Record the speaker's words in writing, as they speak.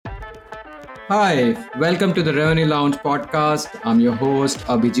Hi, welcome to the Revenue Lounge podcast. I'm your host,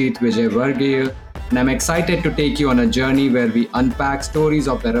 Abhijit Vijay Bergren, and I'm excited to take you on a journey where we unpack stories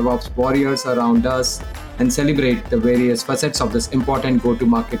of the RevOps warriors around us and celebrate the various facets of this important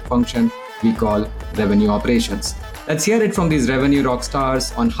go-to-market function we call revenue operations. Let's hear it from these revenue rock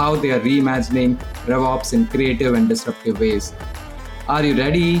stars on how they are reimagining RevOps in creative and disruptive ways. Are you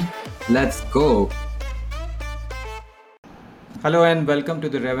ready? Let's go. Hello and welcome to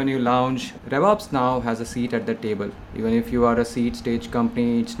the Revenue Lounge. RevOps now has a seat at the table. Even if you are a seed stage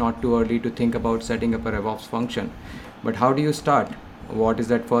company, it's not too early to think about setting up a RevOps function. But how do you start? What is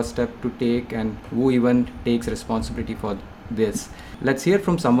that first step to take, and who even takes responsibility for this? Let's hear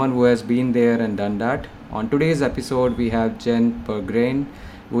from someone who has been there and done that. On today's episode, we have Jen Bergren,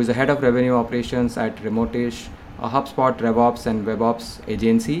 who is the head of revenue operations at Remotish, a HubSpot RevOps and WebOps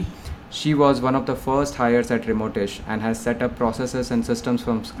agency. She was one of the first hires at Remotish and has set up processes and systems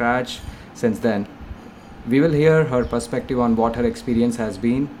from scratch since then. We will hear her perspective on what her experience has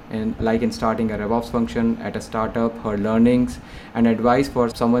been in starting a RevOps function at a startup, her learnings, and advice for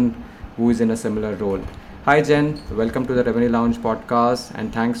someone who is in a similar role. Hi Jen, welcome to the Revenue Lounge podcast,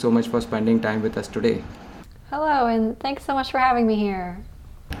 and thanks so much for spending time with us today. Hello, and thanks so much for having me here.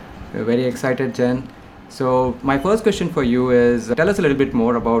 We're very excited, Jen. So my first question for you is, tell us a little bit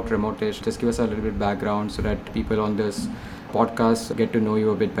more about Remotish. Just give us a little bit background so that people on this podcast get to know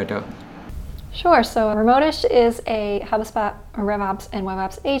you a bit better. Sure. So Remotish is a HubSpot, RevOps, and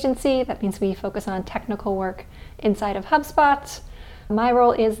WebOps agency. That means we focus on technical work inside of HubSpot. My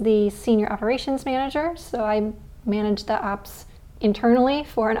role is the senior operations manager. So I manage the ops internally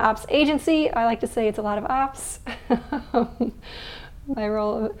for an ops agency. I like to say it's a lot of ops. My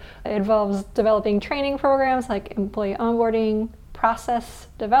role involves developing training programs like employee onboarding, process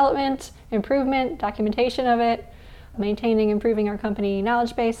development, improvement, documentation of it, maintaining, improving our company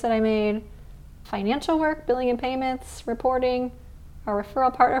knowledge base that I made, financial work, billing and payments, reporting, our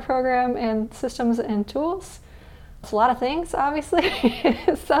referral partner program, and systems and tools. It's a lot of things, obviously.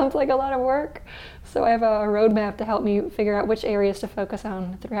 It sounds like a lot of work. So I have a roadmap to help me figure out which areas to focus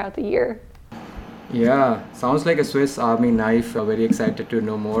on throughout the year. Yeah, sounds like a Swiss Army knife. I'm very excited to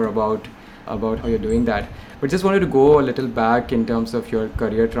know more about how you're doing that. But just wanted to go a little back in terms of your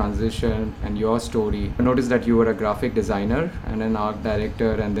career transition and your story. I noticed that you were a graphic designer and an art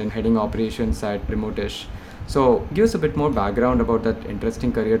director and then heading operations at Remotish. So give us a bit more background about that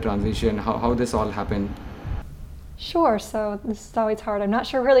interesting career transition, how this all happened. Sure, so this is always hard. I'm not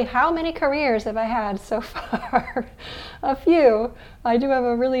sure really how many careers have I had so far. A few. I do have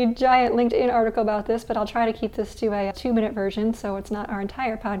a really giant LinkedIn article about this, but I'll try to keep this to a 2-minute version, so it's not our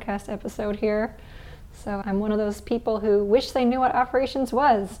entire podcast episode here. So I'm one of those people who wish they knew what operations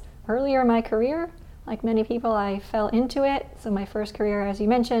was. Earlier in my career, like many people, I fell into it. So my first career, as you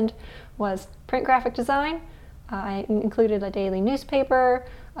mentioned, was print graphic design. I included a daily newspaper,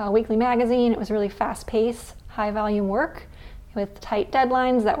 a weekly magazine. It was really fast-paced, high-volume work with tight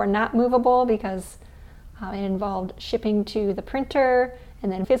deadlines that were not movable because it involved shipping to the printer and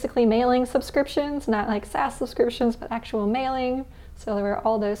then physically mailing subscriptions, not like SaaS subscriptions, but actual mailing. So there were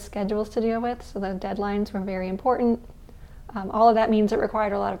all those schedules to deal with, so the deadlines were very important. All of that means it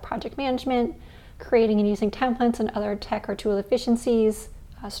required a lot of project management, creating and using templates and other tech or tool efficiencies,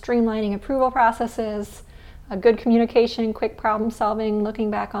 streamlining approval processes, good communication, quick problem solving, looking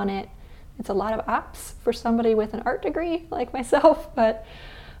back on it. It's a lot of ops for somebody with an art degree like myself, but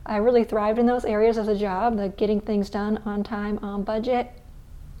I really thrived in those areas of the job, the getting things done on time, on budget.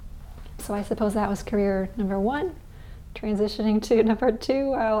 So I suppose that was career number 1. Transitioning to number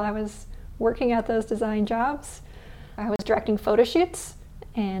 2, while I was working at those design jobs, I was directing photo shoots,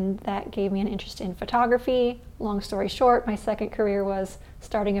 and that gave me an interest in photography. Long story short, my second career was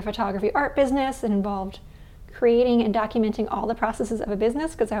starting a photography art business. It involved creating and documenting all the processes of a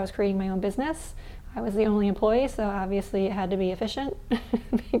business because I was creating my own business. I was the only employee, so obviously it had to be efficient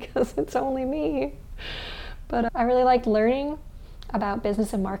because it's only me. But I really liked learning about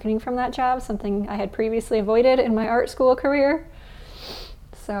business and marketing from that job, something I had previously avoided in my art school career.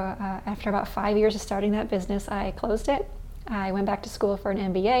 So after about 5 years of starting that business, I closed it. I went back to school for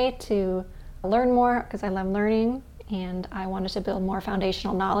an MBA to learn more because I love learning, and I wanted to build more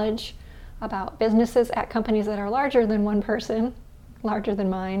foundational knowledge about businesses at companies that are larger than one person, larger than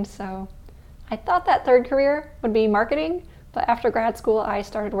mine. So I thought that third career would be marketing, but after grad school, I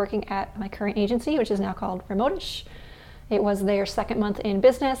started working at my current agency, which is now called Remotish. It was their second month in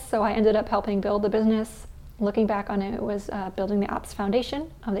business, so I ended up helping build the business. Looking back on it, it was building the ops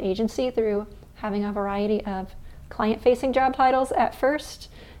foundation of the agency through having a variety of client-facing job titles at first,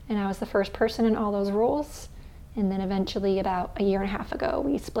 and I was the first person in all those roles. And then eventually, about a year and a half ago,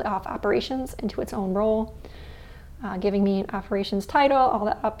 we split off operations into its own role, giving me an operations title. All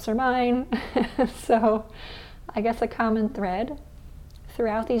the ups are mine. So I guess a common thread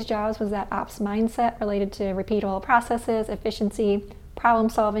throughout these jobs was that ops mindset related to repeatable processes, efficiency, problem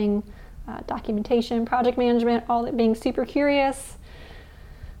solving, documentation, project management, all that, being super curious.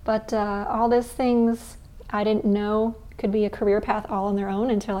 But all those things I didn't know could be a career path all on their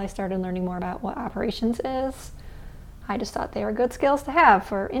own until I started learning more about what operations is. I just thought they were good skills to have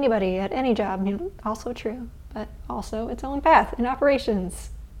for anybody at any job. Also true, but also its own path in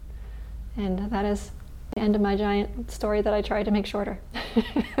operations. And that is the end of my giant story that I tried to make shorter.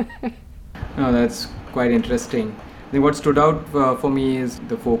 No, that's quite interesting. I think what stood out for me is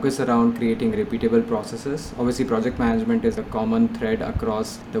the focus around creating repeatable processes. Obviously, project management is a common thread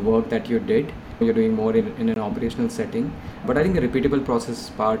across the work that you did. You're doing more in an operational setting. But I think the repeatable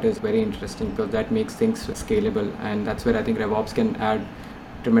process part is very interesting because that makes things scalable, and that's where I think RevOps can add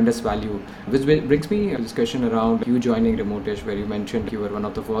tremendous value. Which brings me a discussion around you joining Remotish, where you mentioned you were one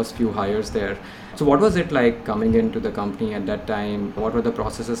of the first few hires there. So what was it like coming into the company at that time? What were the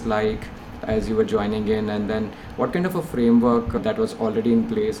processes like as you were joining in, and then what kind of a framework that was already in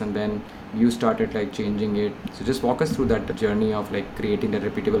place and then you started like changing it? So just walk us through that journey of like creating that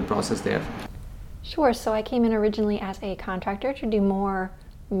repeatable process there. Sure. So I came in originally as a contractor to do more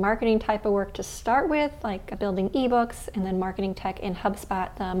marketing type of work to start with, like building ebooks, and then marketing tech in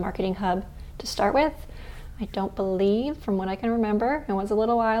HubSpot, the marketing hub, to start with. I don't believe, from what I can remember, it was a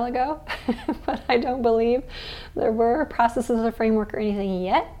little while ago, but I don't believe there were processes or framework or anything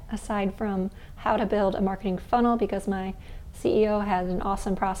yet, aside from how to build a marketing funnel, because my CEO had an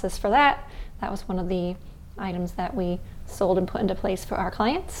awesome process for that. That was one of the items that we sold and put into place for our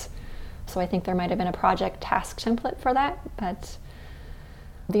clients. So I think there might have been a project task template for that, but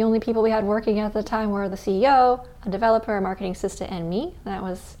the only people we had working at the time were the CEO, a developer, a marketing assistant, and me. That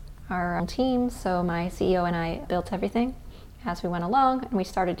was our team. So my CEO and I built everything as we went along, and we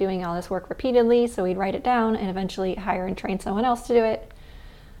started doing all this work repeatedly. So we'd write it down and eventually hire and train someone else to do it.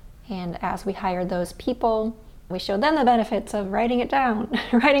 And as we hired those people, we showed them the benefits of writing it down,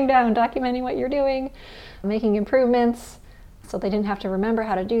 documenting what you're doing, making improvements, so they didn't have to remember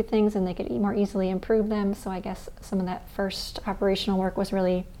how to do things and they could more easily improve them. So I guess some of that first operational work was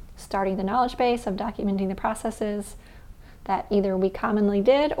really starting the knowledge base of documenting the processes that either we commonly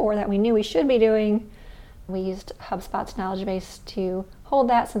did or that we knew we should be doing. We used HubSpot's knowledge base to hold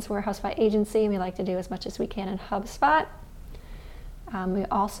that. Since we're a HubSpot agency, we like to do as much as we can in HubSpot. We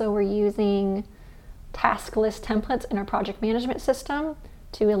also were using task list templates in our project management system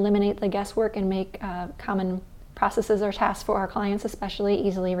to eliminate the guesswork and make common processes or tasks for our clients especially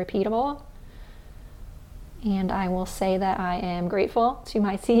easily repeatable. And I will say that I am grateful to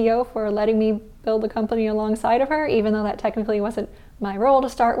my CEO for letting me build the company alongside of her, even though that technically wasn't my role to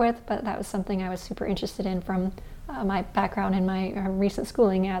start with, but that was something I was super interested in from my background and my recent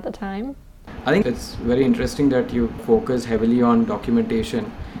schooling at the time. I think it's very interesting that you focus heavily on documentation,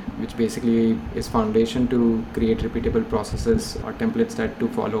 which basically is foundation to create repeatable processes or templates that to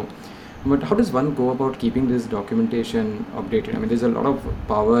follow. But how does one go about keeping this documentation updated? I mean, there's a lot of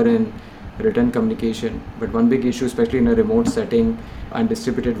power in written communication, but one big issue, especially in a remote setting and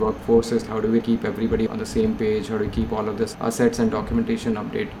distributed workforce, is how do we keep everybody on the same page? How do we keep all of this assets and documentation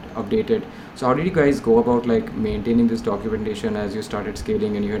updated? So how did you guys go about like maintaining this documentation as you started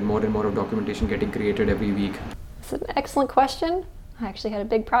scaling and you had more and more of documentation getting created every week? It's an excellent question. I actually had a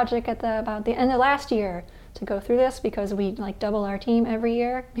big project at about the end of last year to go through this, because we like double our team every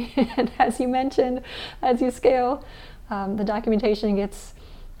year. And as you mentioned, as you scale, the documentation gets,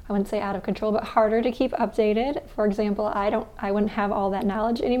 I wouldn't say out of control, but harder to keep updated. For example, I wouldn't have all that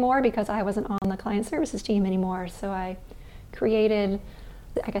knowledge anymore because I wasn't on the client services team anymore. So I created,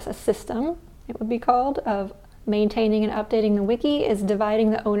 I guess, a system, it would be called, of maintaining and updating the wiki, is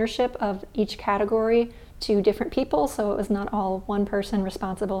dividing the ownership of each category to different people. So it was not all one person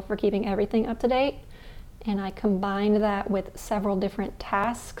responsible for keeping everything up to date. And I combined that with several different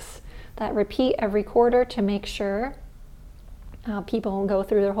tasks that repeat every quarter to make sure people go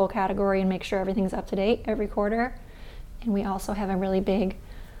through their whole category and make sure everything's up to date every quarter. And we also have a really big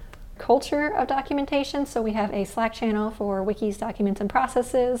culture of documentation. So we have a Slack channel for wikis, documents, and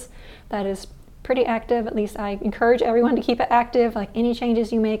processes that is pretty active. At least I encourage everyone to keep it active. Like any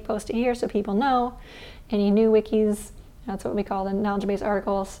changes you make, post it here so people know. Any new wikis, that's what we call the knowledge base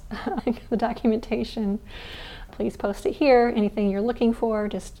articles, the documentation, please post it here. Anything you're looking for,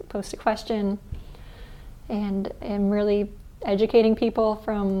 just post a question. And I'm really educating people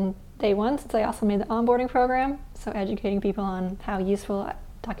from day one, since I also made the onboarding program. So educating people on how useful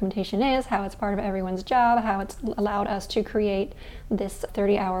documentation is, how it's part of everyone's job, how it's allowed us to create this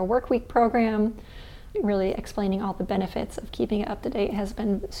 30-hour work week program. Really explaining all the benefits of keeping it up to date has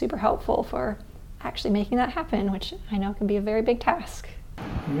been super helpful for actually making that happen, which I know can be a very big task.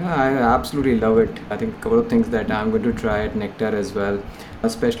 Yeah, I absolutely love it. I think a couple of things that I'm going to try at Nectar as well,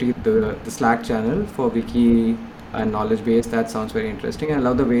 especially the Slack channel for wiki and knowledge base. That sounds very interesting. I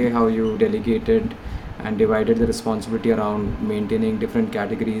love the way how you delegated and divided the responsibility around maintaining different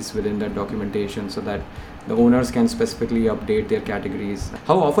categories within that documentation so that the owners can specifically update their categories.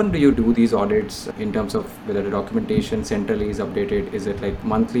 How often do you do these audits in terms of whether the documentation centrally is updated? Is it like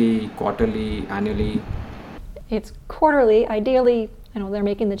monthly, quarterly, annually? It's quarterly. Ideally, they're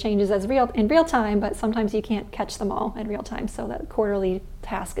making the changes in real time, but sometimes you can't catch them all in real time. So that quarterly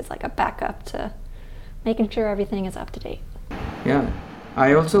task is like a backup to making sure everything is up to date. Yeah.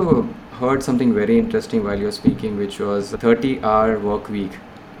 I also heard something very interesting while you were speaking, which was a 30-hour work week.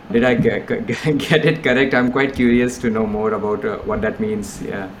 Did I get it correct? I'm quite curious to know more about what that means.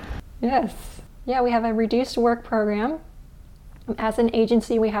 Yeah. Yes. Yeah, we have a reduced work program. As an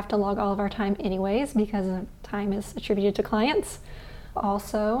agency, we have to log all of our time anyways because time is attributed to clients.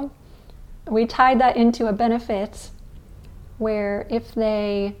 Also, we tied that into a benefit where if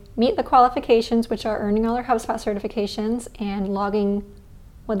they meet the qualifications, which are earning all their HubSpot certifications and logging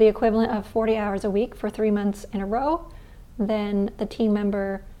with the equivalent of 40 hours a week for 3 months in a row, then the team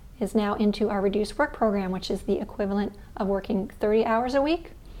member is now into our reduced work program, which is the equivalent of working 30 hours a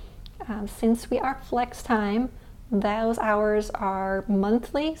week. Since we are flex time, those hours are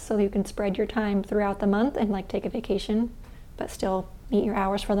monthly, so you can spread your time throughout the month and like take a vacation, but still meet your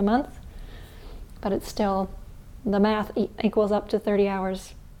hours for the month. But it's still, the math equals up to 30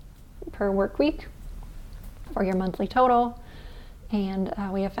 hours per work week for your monthly total. And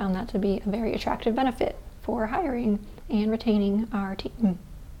we have found that to be a very attractive benefit for hiring and retaining our team.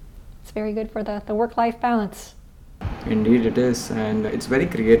 It's very good for the work-life balance. Indeed it is, and it's very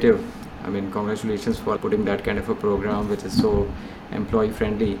creative. I mean, congratulations for putting that kind of a program which is so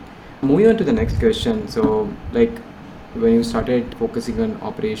employee-friendly. Moving on to the next question. So, like, when you started focusing on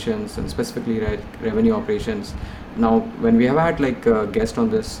operations and specifically revenue operations, now when we have had like a guest on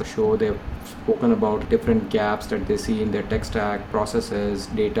this show, they've spoken about different gaps that they see in their tech stack, processes,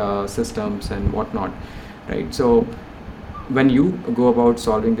 data, systems, and whatnot, right? So when you go about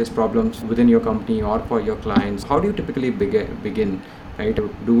solving these problems within your company or for your clients, how do you typically begin, right?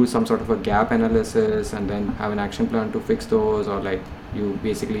 To do some sort of a gap analysis and then have an action plan to fix those, or like you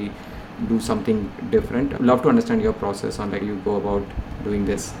basically do something different? I'd love to understand your process on like you go about doing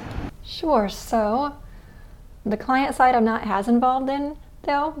this. Sure. So the client side I'm not as involved in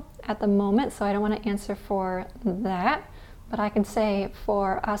though at the moment, so I don't want to answer for that, but I can say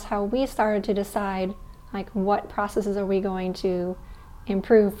for us how we started to decide like what processes are we going to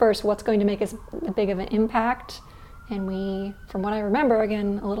improve first, what's going to make us big of an impact. And we, from what I remember,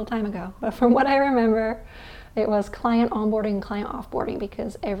 again a little time ago, but from what I remember, it was client onboarding and client offboarding,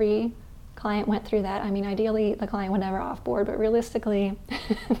 because every client went through that. I mean, ideally the client would never offboard, but realistically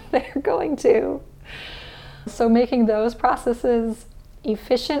they're going to. So making those processes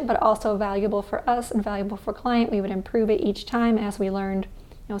efficient but also valuable for us and valuable for client, we would improve it each time as we learned,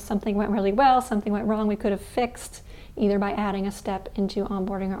 something went really well, something went wrong, we could have fixed either by adding a step into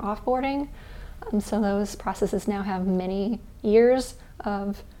onboarding or offboarding. So those processes now have many years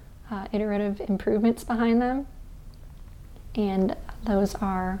of iterative improvements behind them, and those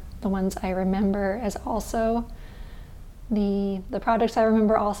are the ones I remember as also the projects I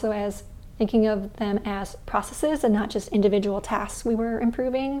remember also as thinking of them as processes and not just individual tasks we were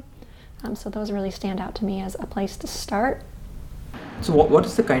improving. So those really stand out to me as a place to start. So what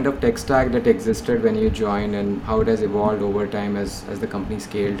is the kind of tech stack that existed when you joined, and how it has evolved over time as the company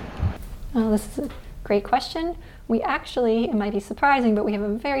scaled? This is a great question. We actually, it might be surprising, but we have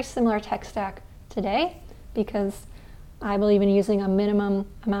a very similar tech stack today, because I believe in using a minimum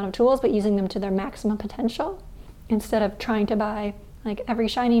amount of tools, but using them to their maximum potential, instead of trying to buy like every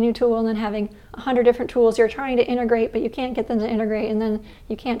shiny new tool and then having 100 different tools you're trying to integrate, but you can't get them to integrate, and then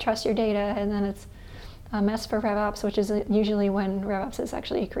you can't trust your data, and then it's a mess for RevOps, which is usually when RevOps is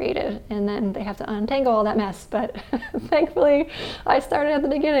actually created, and then they have to untangle all that mess. But thankfully, I started at the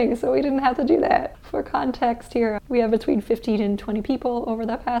beginning, so we didn't have to do that. For context here, we have between 15 and 20 people over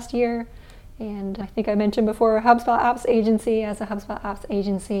the past year, and I think I mentioned before, HubSpot Ops Agency. As a HubSpot Ops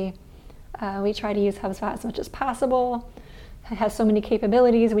Agency, we try to use HubSpot as much as possible. It has so many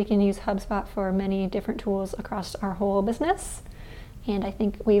capabilities. We can use HubSpot for many different tools across our whole business, and I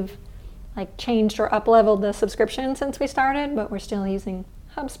think we've changed or up-leveled the subscription since we started, but we're still using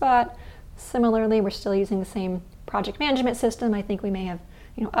HubSpot. Similarly, we're still using the same project management system. I think we may have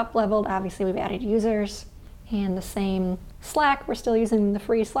up-leveled. Obviously, we've added users. And the same Slack, we're still using the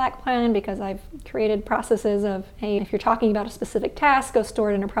free Slack plan because I've created processes of, hey, if you're talking about a specific task, go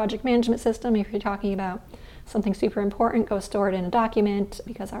store it in a project management system. If you're talking about something super important, go store it in a document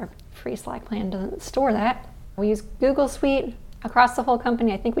because our free Slack plan doesn't store that. We use Google Suite across the whole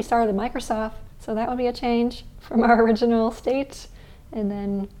company. I think we started with Microsoft, so that would be a change from our original state. And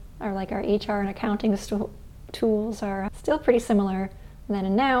then our HR and accounting tools are still pretty similar then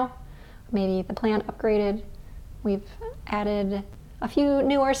and now. Maybe the plan upgraded. We've added a few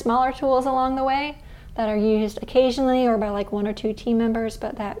newer, smaller tools along the way that are used occasionally or by one or two team members,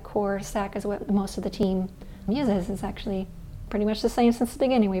 but that core stack is what most of the team uses. Is actually pretty much the same since the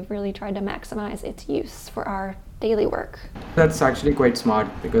beginning. We've really tried to maximize its use for our daily work. That's actually quite smart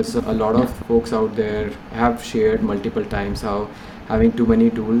because a lot of folks out there have shared multiple times how having too many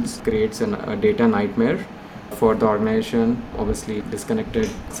tools creates a data nightmare for the organization. Obviously, disconnected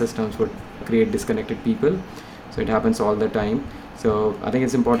systems would create disconnected people. So it happens all the time. So I think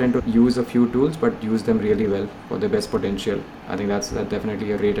it's important to use a few tools, but use them really well for their best potential. I think that's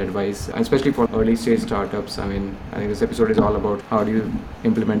definitely a great advice, and especially for early stage startups. I think this episode is all about how do you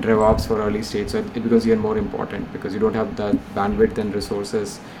implement RevOps for early stage. So it becomes even more important because you don't have the bandwidth and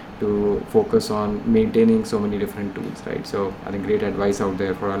resources to focus on maintaining so many different tools, right? So I think great advice out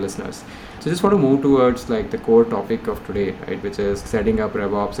there for our listeners. So just want to move towards the core topic of today, right, which is setting up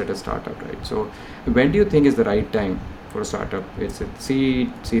RevOps at a startup, right? So when do you think is the right time for a startup? It's a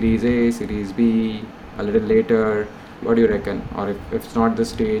seed, Series A, Series B, a little later? What do you reckon? Or if it's not the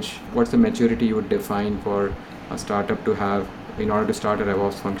stage, what's the maturity you would define for a startup to have in order to start a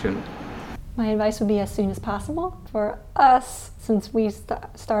RevOps function? My advice would be as soon as possible. For us, since we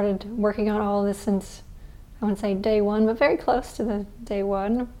started working on all of this since, I wouldn't say day one, but very close to the day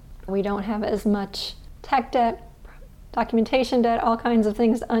one, we don't have as much tech debt, documentation debt, all kinds of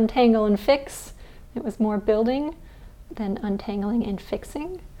things to untangle and fix. It was more building than untangling and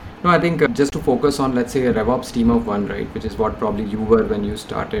fixing. No, I think just to focus on, let's say, a RevOps team of one, right, which is what probably you were when you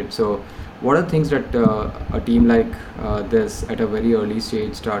started. So what are things that a team like this at a very early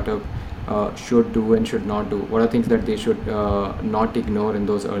stage startup should do and should not do? What are things that they should not ignore in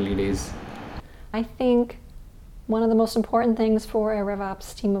those early days? I think one of the most important things for a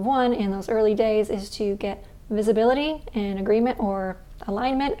RevOps team of one in those early days is to get visibility and agreement, or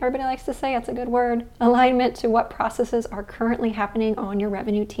alignment, everybody likes to say, that's a good word, alignment to what processes are currently happening on your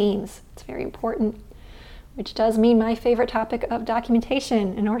revenue teams. It's very important, which does mean my favorite topic of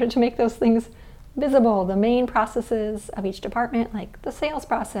documentation in order to make those things visible, the main processes of each department, like the sales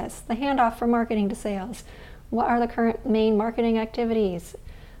process, the handoff from marketing to sales. What are the current main marketing activities?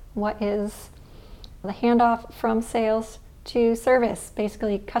 What is the handoff from sales to service?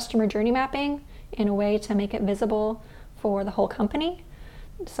 Basically, customer journey mapping in a way to make it visible for the whole company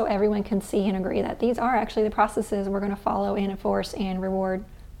so everyone can see and agree that these are actually the processes we're going to follow and enforce and reward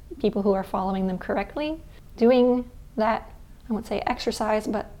people who are following them correctly. Doing that, I won't say exercise,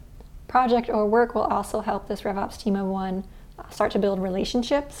 but project or work will also help this RevOps team of one start to build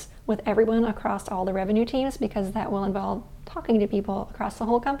relationships with everyone across all the revenue teams, because that will involve talking to people across the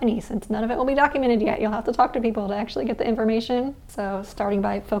whole company. Since none of it will be documented yet, you'll have to talk to people to actually get the information. So starting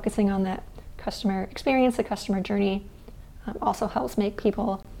by focusing on that customer experience, the customer journey, also helps make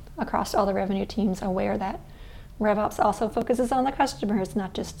people across all the revenue teams aware that RevOps also focuses on the customers,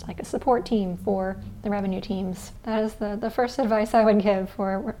 not just like a support team for the revenue teams. That is the first advice I would give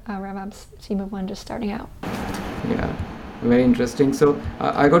for a RevOps team of one just starting out. Yeah, very interesting. So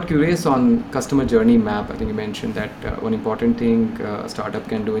I got curious on customer journey map. I think you mentioned that one important thing a startup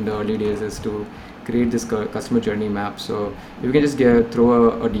can do in the early days is to create this customer journey map. So if you can just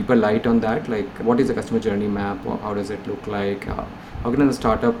throw a deeper light on that, like what is a customer journey map? How does it look like? How can a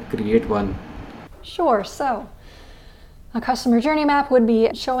startup create one? Sure. So a customer journey map would be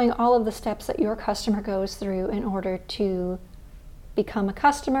showing all of the steps that your customer goes through in order to become a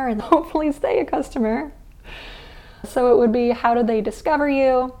customer and hopefully stay a customer. So it would be, how do they discover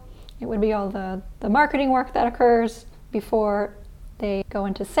you? It would be all the marketing work that occurs before they go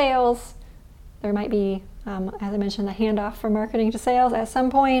into sales. There might be, as I mentioned, the handoff from marketing to sales at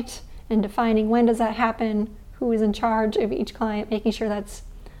some point, and defining when does that happen, who is in charge of each client, making sure that's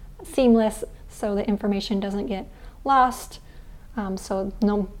seamless so the information doesn't get lost. I'm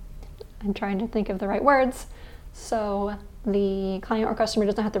trying to think of the right words. So the client or customer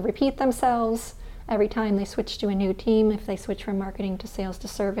doesn't have to repeat themselves every time they switch to a new team. If they switch from marketing to sales to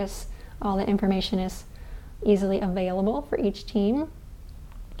service, all the information is easily available for each team.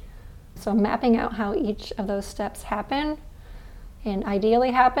 So mapping out how each of those steps happen and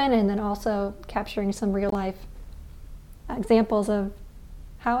ideally happen, and then also capturing some real life examples of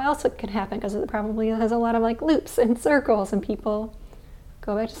how else it could happen, because it probably has a lot of like loops and circles, and people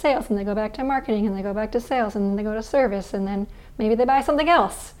go back to sales and they go back to marketing and they go back to sales and then they go to service and then maybe they buy something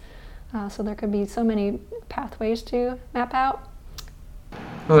else. So there could be so many pathways to map out.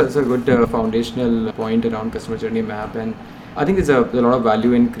 No, that's a good foundational point around customer journey map, and I think there's a lot of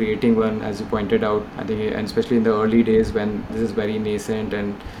value in creating one, as you pointed out. I think, and especially in the early days when this is very nascent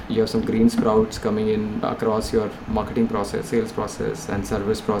and you have some green sprouts coming in across your marketing process, sales process, and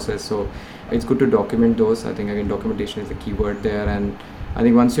service process. So it's good to document those. I think again, documentation is the key word there, and I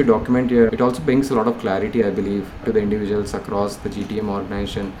think once you document here, it also brings a lot of clarity, I believe, to the individuals across the GTM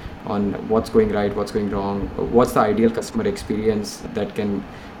organization on what's going right, what's going wrong, what's the ideal customer experience that can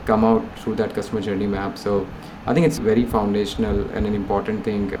come out through that customer journey map. So I think it's very foundational and an important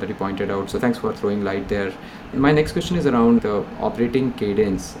thing that you pointed out. So thanks for throwing light there. My next question is around the operating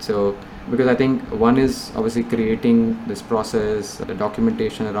cadence. So because I think one is obviously creating this process, the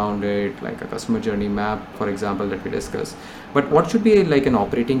documentation around it, like a customer journey map, for example, that we discussed. But what should be like an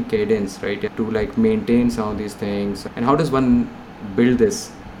operating cadence, right, to like maintain some of these things? And how does one build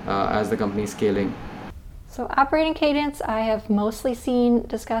this as the company is scaling? So operating cadence, I have mostly seen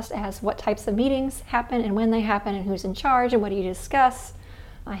discussed as what types of meetings happen and when they happen and who's in charge and what do you discuss.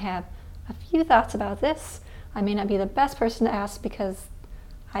 I have a few thoughts about this. I may not be the best person to ask because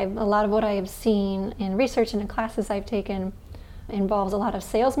a lot of what I have seen in research and in classes I've taken involves a lot of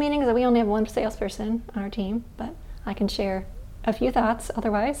sales meetings, and we only have one salesperson on our team, but I can share a few thoughts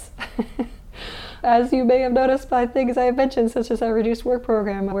otherwise. As you may have noticed by things I've mentioned, such as our reduced work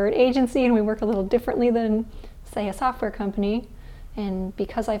program, we're an agency and we work a little differently than, say, a software company. And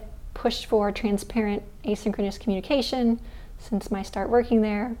because I've pushed for transparent asynchronous communication since my start working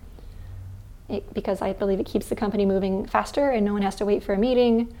there, because I believe it keeps the company moving faster and no one has to wait for a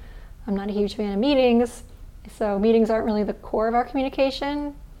meeting. I'm not a huge fan of meetings, so meetings aren't really the core of our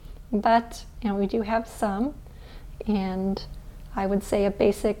communication, but we do have some. And I would say a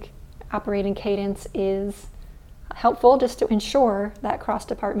basic operating cadence is helpful just to ensure that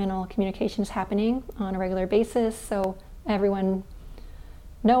cross-departmental communication is happening on a regular basis. So everyone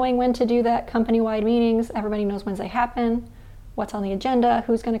knowing when to do that company-wide meetings, everybody knows when they happen, what's on the agenda,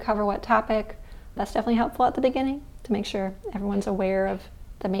 who's going to cover what topic. That's definitely helpful at the beginning to make sure everyone's aware of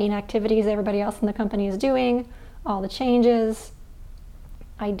the main activities everybody else in the company is doing, all the changes.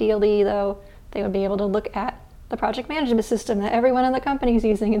 Ideally, though, they would be able to look at the project management system that everyone in the company is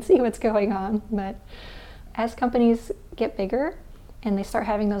using and see what's going on. But as companies get bigger and they start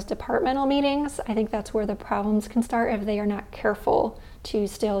having those departmental meetings, I think that's where the problems can start if they are not careful to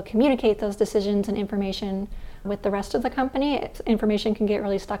still communicate those decisions and information with the rest of the company. Information can get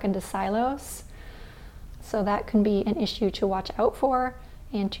really stuck into silos. So that can be an issue to watch out for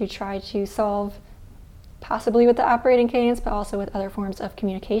and to try to solve, possibly with the operating cadence, but also with other forms of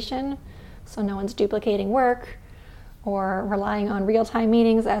communication. So no one's duplicating work or relying on real-time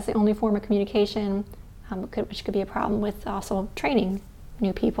meetings as the only form of communication, which could be a problem with also training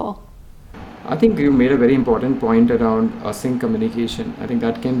new people. I think you made a very important point around async communication. I think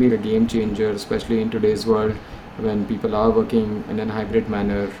that can be a game changer, especially in today's world when people are working in a hybrid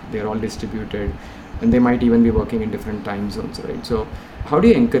manner, they're all distributed, and they might even be working in different time zones, right? So how do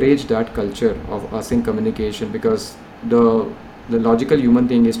you encourage that culture of async communication? Because the logical human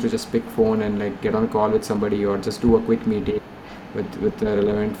thing is to just pick phone and like get on a call with somebody or just do a quick meeting with the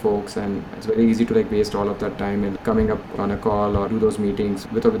relevant folks, and it's very easy to like waste all of that time in coming up on a call or do those meetings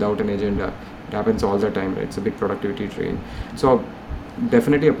with or without an agenda. It happens all the time, right? It's a big productivity drain. So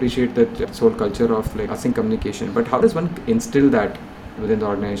definitely appreciate that this whole culture of like async communication, but how does one instill that within the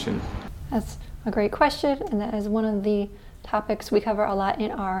organization? That's a great question, and that is one of the topics we cover a lot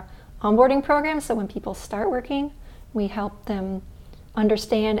in our onboarding program. So when people start working, we help them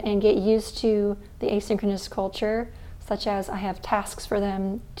understand and get used to the asynchronous culture, such as I have tasks for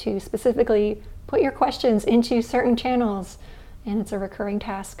them to specifically put your questions into certain channels, and it's a recurring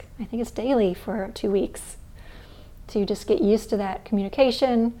task. I think it's daily for 2 weeks to just get used to that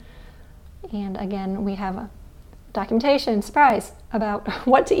communication. And again, we have a documentation, surprise, about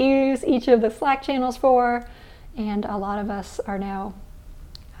what to use each of the Slack channels for, and a lot of us are now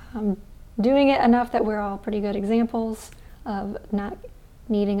doing it enough that we're all pretty good examples of not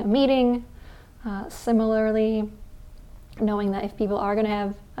needing a meeting. Similarly, knowing that if people are going to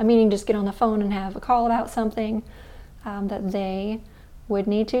have a meeting, just get on the phone and have a call about something, that they would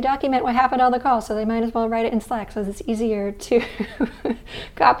need to document what happened on the call, so they might as well write it in Slack so it's easier to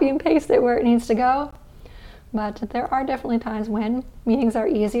copy and paste it where it needs to go. But there are definitely times when meetings are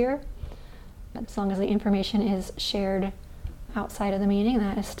easier, as long as the information is shared outside of the meeting.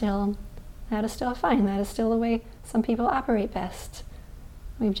 That is still fine. That is still the way some people operate best.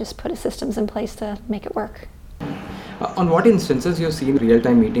 We've just put systems in place to make it work. On what instances you've seen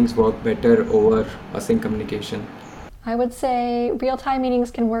real-time meetings work better over async communication? I would say real-time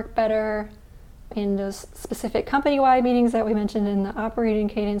meetings can work better in those specific company-wide meetings that we mentioned in the operating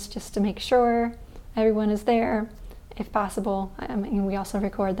cadence, just to make sure everyone is there, if possible. I mean, we also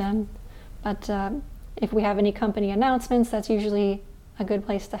record them. But if we have any company announcements, that's usually a good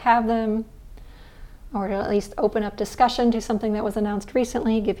place to have them, or to at least open up discussion to something that was announced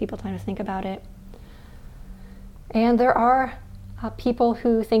recently, give people time to think about it. And there are people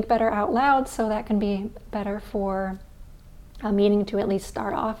who think better out loud, so that can be better for a meeting to at least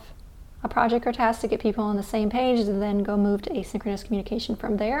start off a project or task to get people on the same page, and then go move to asynchronous communication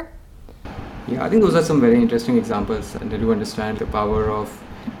from there. Yeah, I think those are some very interesting examples, and I do understand the power of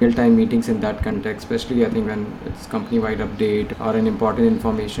real-time meetings in that context, especially I think when it's company-wide update or an important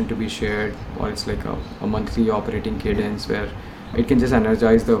information to be shared, or it's like a monthly operating cadence where it can just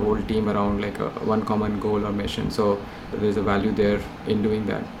energize the whole team around like one common goal or mission. So there's a value there in doing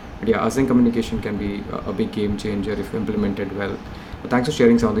that. But yeah, async communication can be a big game changer if implemented well. But thanks for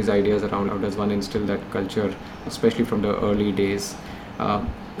sharing some of these ideas around how does one instill that culture, especially from the early days.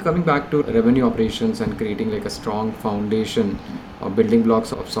 Coming back to revenue operations and creating like a strong foundation or building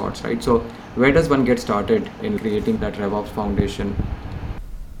blocks of sorts, right? So where does one get started in creating that RevOps foundation?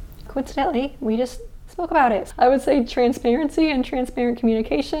 Coincidentally, we just spoke about it. I would say transparency and transparent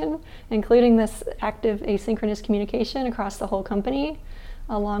communication, including this active asynchronous communication across the whole company,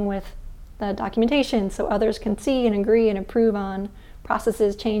 along with the documentation so others can see and agree and approve on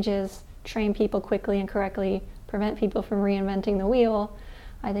processes, changes, train people quickly and correctly, prevent people from reinventing the wheel.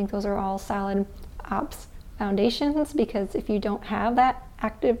 I think those are all solid ops foundations, because if you don't have that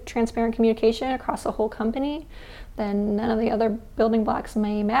active, transparent communication across the whole company, then none of the other building blocks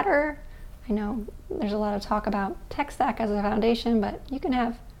may matter. I know there's a lot of talk about tech stack as a foundation, but you can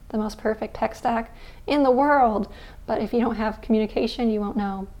have the most perfect tech stack in the world, but if you don't have communication, you won't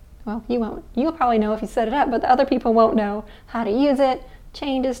know. Well, you won't. You'll probably know if you set it up, but the other people won't know how to use it,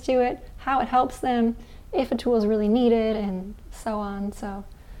 changes to it, how it helps them, if a tool is really needed, and so on. So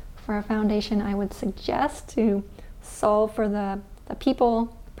for a foundation, I would suggest to solve for the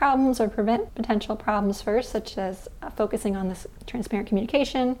people problems or prevent potential problems first, such as focusing on this transparent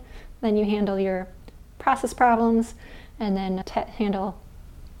communication. Then you handle your process problems, and then handle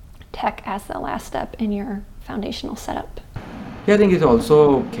tech as the last step in your foundational setup. Yeah, I think it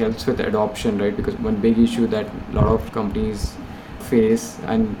also helps with adoption, right? Because one big issue that a lot of companies face,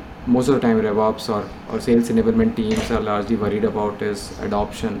 and most of the time RevOps or sales enablement teams are largely worried about, is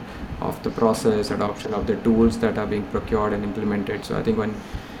adoption of the process, adoption of the tools that are being procured and implemented. So I think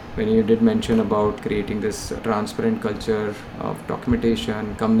when you did mention about creating this transparent culture of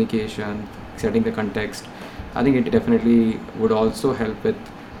documentation, communication, setting the context, I think it definitely would also help with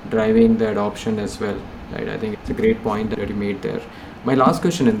driving the adoption as well, right? I think it's a great point that you made there. My last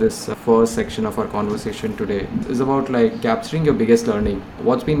question in this first section of our conversation today is about like capturing your biggest learning.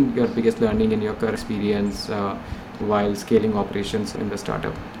 What's been your biggest learning in your current experience while scaling operations in the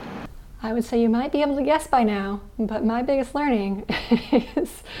startup? I would say you might be able to guess by now, but my biggest learning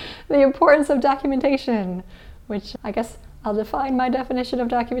is the importance of documentation, which I guess I'll define. My definition of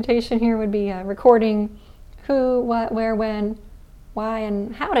documentation here would be recording who, what, where, when, why,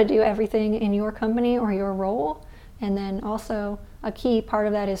 and how to do everything in your company or your role. And then also a key part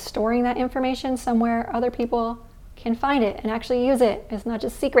of that is storing that information somewhere other people can find it and actually use it. It's not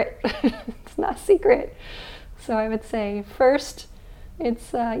just secret. It's not secret. So I would say first,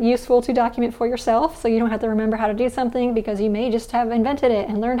 it's useful to document for yourself, so you don't have to remember how to do something because you may just have invented it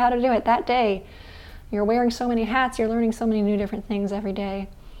and learned how to do it that day. You're wearing so many hats, you're learning so many new different things every day.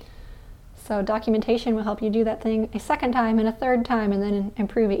 So documentation will help you do that thing a second time and a third time, and then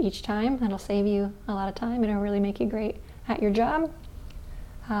improve it each time. That'll save you a lot of time, and it'll really make you great at your job.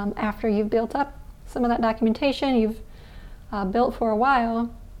 After you've built up some of that documentation you've built for a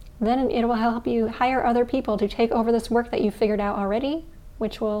while, then it will help you hire other people to take over this work that you've figured out already,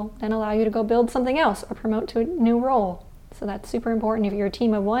 which will then allow you to go build something else or promote to a new role. So that's super important if you're a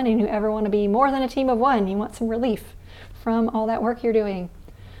team of one and you ever want to be more than a team of one. You want some relief from all that work you're doing.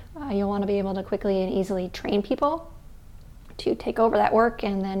 You'll want to be able to quickly and easily train people to take over that work,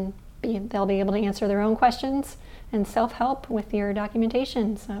 and then they'll be able to answer their own questions and self-help with your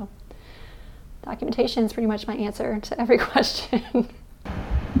documentation. So documentation is pretty much my answer to every question.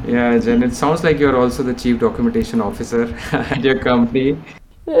 Yeah, Jen, it sounds like you're also the chief documentation officer at your company.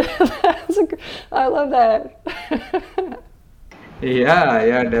 I love that.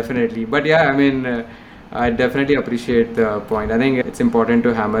 Yeah, definitely. But yeah, I mean, I definitely appreciate the point. I think it's important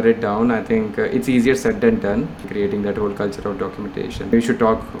to hammer it down. I think it's easier said than done, creating that whole culture of documentation. We should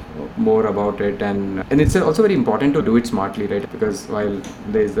talk more about it, and it's also very important to do it smartly, right? Because while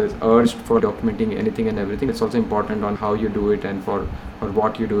there's this urge for documenting anything and everything, it's also important on how you do it and for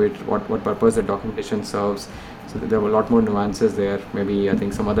what you do it, what purpose the documentation serves. So there are a lot more nuances there. Maybe I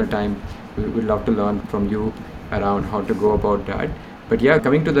think some other time we'd love to learn from you around how to go about that. But yeah,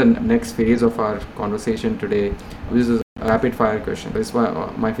 coming to the next phase of our conversation today, this is a rapid fire question. This is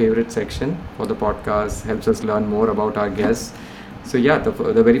my favorite section for the podcast, helps us learn more about our guests. So yeah, the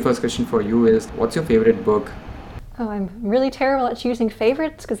very first question for you is, what's your favorite book? Oh, I'm really terrible at choosing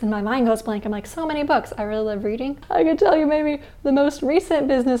favorites because then my mind goes blank. I'm like, so many books. I really love reading. I could tell you maybe the most recent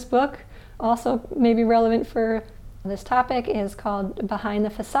business book, also maybe relevant for this topic, is called Behind the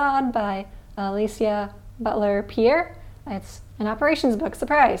Facade by Alicia Butler-Pierre. It's an operations book,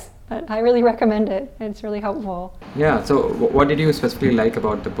 surprise, but I really recommend it. It's really helpful. Yeah, so what did you specifically like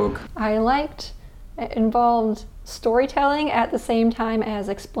about the book? I liked it involved storytelling at the same time as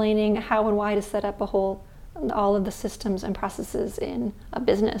explaining how and why to set up all of the systems and processes in a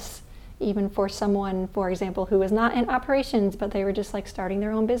business. Even for someone, for example, who is not in operations, but they were just like starting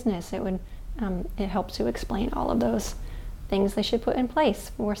their own business, it helped to explain all of those things they should put in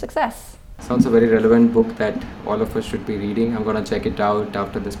place for success. Sounds a very relevant book that all of us should be reading. I'm going to check it out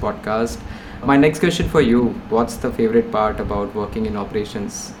after this podcast. My next question for you, what's the favorite part about working in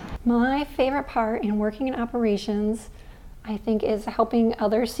operations? My favorite part in working in operations, I think, is helping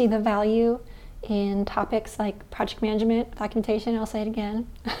others see the value in topics like project management, documentation, I'll say it again,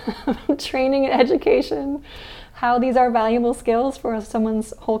 training and education, how these are valuable skills for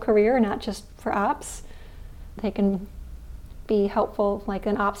someone's whole career, not just for ops. They can be helpful, like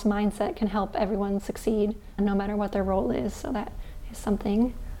an ops mindset can help everyone succeed no matter what their role is. So that is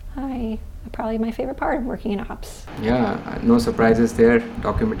something probably my favorite part of working in ops. Yeah, no surprises there.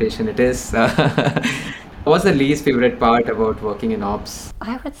 Documentation it is. What's the least favorite part about working in ops?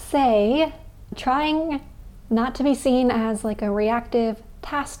 I would say trying not to be seen as like a reactive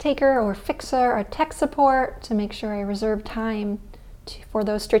task taker or fixer or tech support, to make sure I reserve time for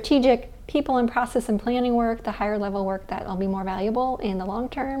those strategic people and process and planning work, the higher level work that will be more valuable in the long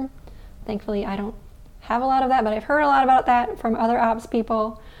term. Thankfully, I don't have a lot of that, but I've heard a lot about that from other ops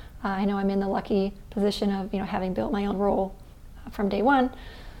people. I know I'm in the lucky position of having built my own role from day one,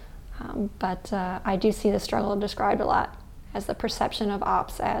 but I do see the struggle described a lot as the perception of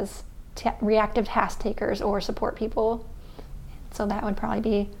ops as reactive task takers or support people. So that would probably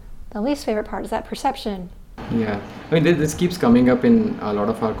be the least favorite part, is that perception. Yeah, I mean this keeps coming up in a lot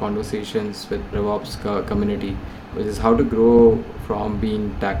of our conversations with RevOps community, which is how to grow from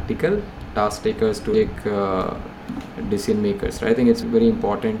being tactical task takers to decision makers. Right? I think it's very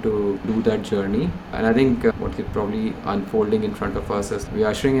important to do that journey, and I think what is probably unfolding in front of us is we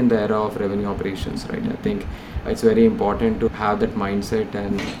are ushering in the era of revenue operations. Right? I think it's very important to have that mindset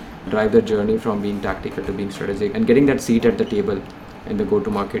and drive the journey from being tactical to being strategic and getting that seat at the table in the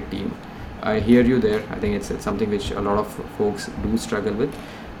go-to-market team. I hear you there. I think it's something which a lot of folks do struggle with.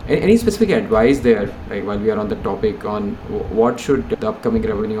 Any specific advice there, like while we are on the topic, on what should the upcoming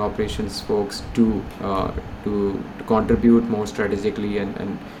revenue operations folks do to contribute more strategically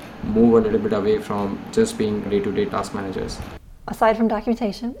and move a little bit away from just being day-to-day task managers? Aside from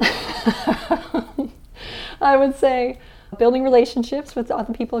documentation, I would say building relationships with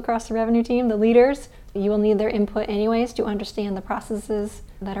other people across the revenue team, the leaders. You will need their input anyways to understand the processes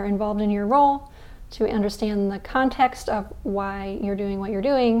that are involved in your role, to understand the context of why you're doing what you're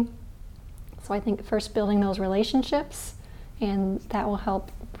doing. So I think first building those relationships, and that will help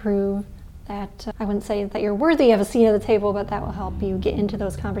prove that, I wouldn't say that you're worthy of a seat at the table, but that will help you get into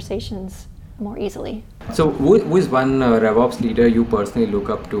those conversations more easily. So who is one RevOps leader you personally look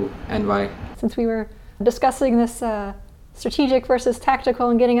up to, and why? Since we were discussing this strategic versus tactical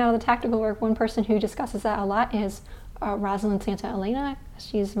and getting out of the tactical work, one person who discusses that a lot is Rosalind Santa Elena.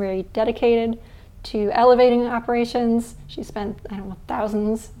 She's very dedicated to elevating operations. She spent,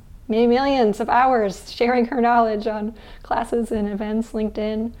 thousands, maybe millions of hours sharing her knowledge on classes and events,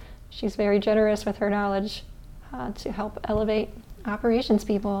 LinkedIn. She's very generous with her knowledge to help elevate operations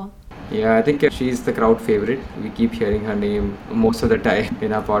people. Yeah, I think she's the crowd favorite. We keep hearing her name most of the time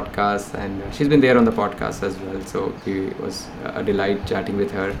in our podcast, and she's been there on the podcast as well. So it was a delight chatting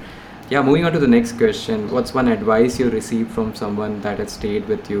with her. Yeah, moving on to the next question. What's one advice you received from someone that has stayed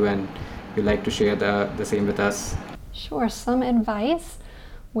with you and you'd like to share the same with us? Sure. Some advice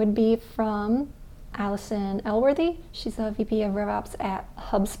would be from Allison Elworthy. She's a VP of RevOps at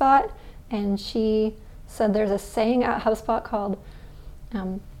HubSpot, and she said there's a saying at HubSpot called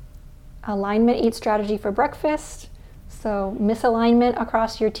alignment eats strategy for breakfast. So misalignment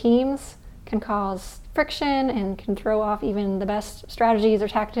across your teams can cause friction and can throw off even the best strategies or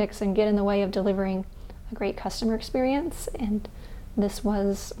tactics and get in the way of delivering a great customer experience. And this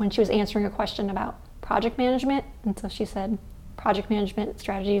was when she was answering a question about project management. And so she said, project management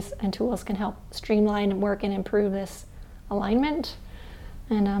strategies and tools can help streamline and work and improve this alignment.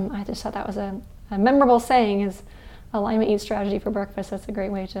 And I just thought that was a memorable saying, is alignment eats strategy for breakfast. That's a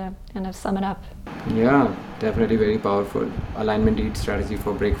great way to kind of sum it up. Yeah, definitely very powerful. Alignment eats strategy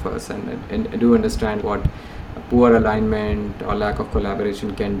for breakfast, and I do understand what poor alignment or lack of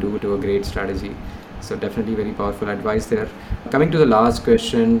collaboration can do to a great strategy. So definitely very powerful advice there. Coming to the last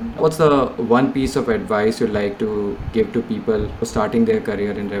question, what's the one piece of advice you'd like to give to people who are starting their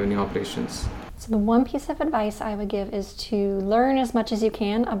career in revenue operations? So the one piece of advice I would give is to learn as much as you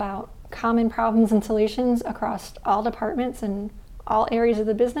can about common problems and solutions across all departments and all areas of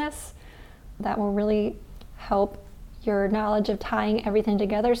the business. That will really help your knowledge of tying everything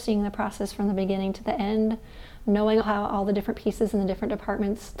together, seeing the process from the beginning to the end, knowing how all the different pieces in the different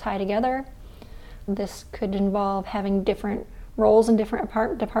departments tie together. This could involve having different roles in different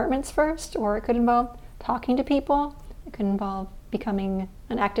departments first, or it could involve talking to people. It could involve becoming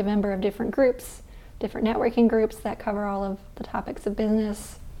an active member of different groups, different networking groups that cover all of the topics of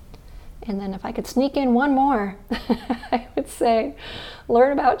business. And then if I could sneak in one more, I would say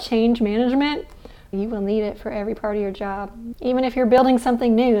learn about change management. You will need it for every part of your job. Even if you're building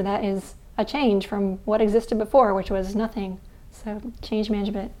something new that is a change from what existed before, which was nothing. So change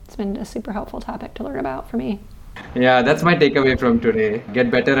management has been a super helpful topic to learn about for me. Yeah, that's my takeaway from today.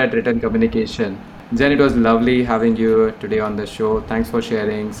 Get better at written communication. Jen, it was lovely having you today on the show. Thanks for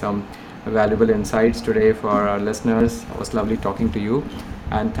sharing some valuable insights today for our listeners. It was lovely talking to you.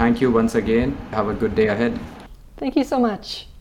 And thank you once again. Have a good day ahead. Thank you so much.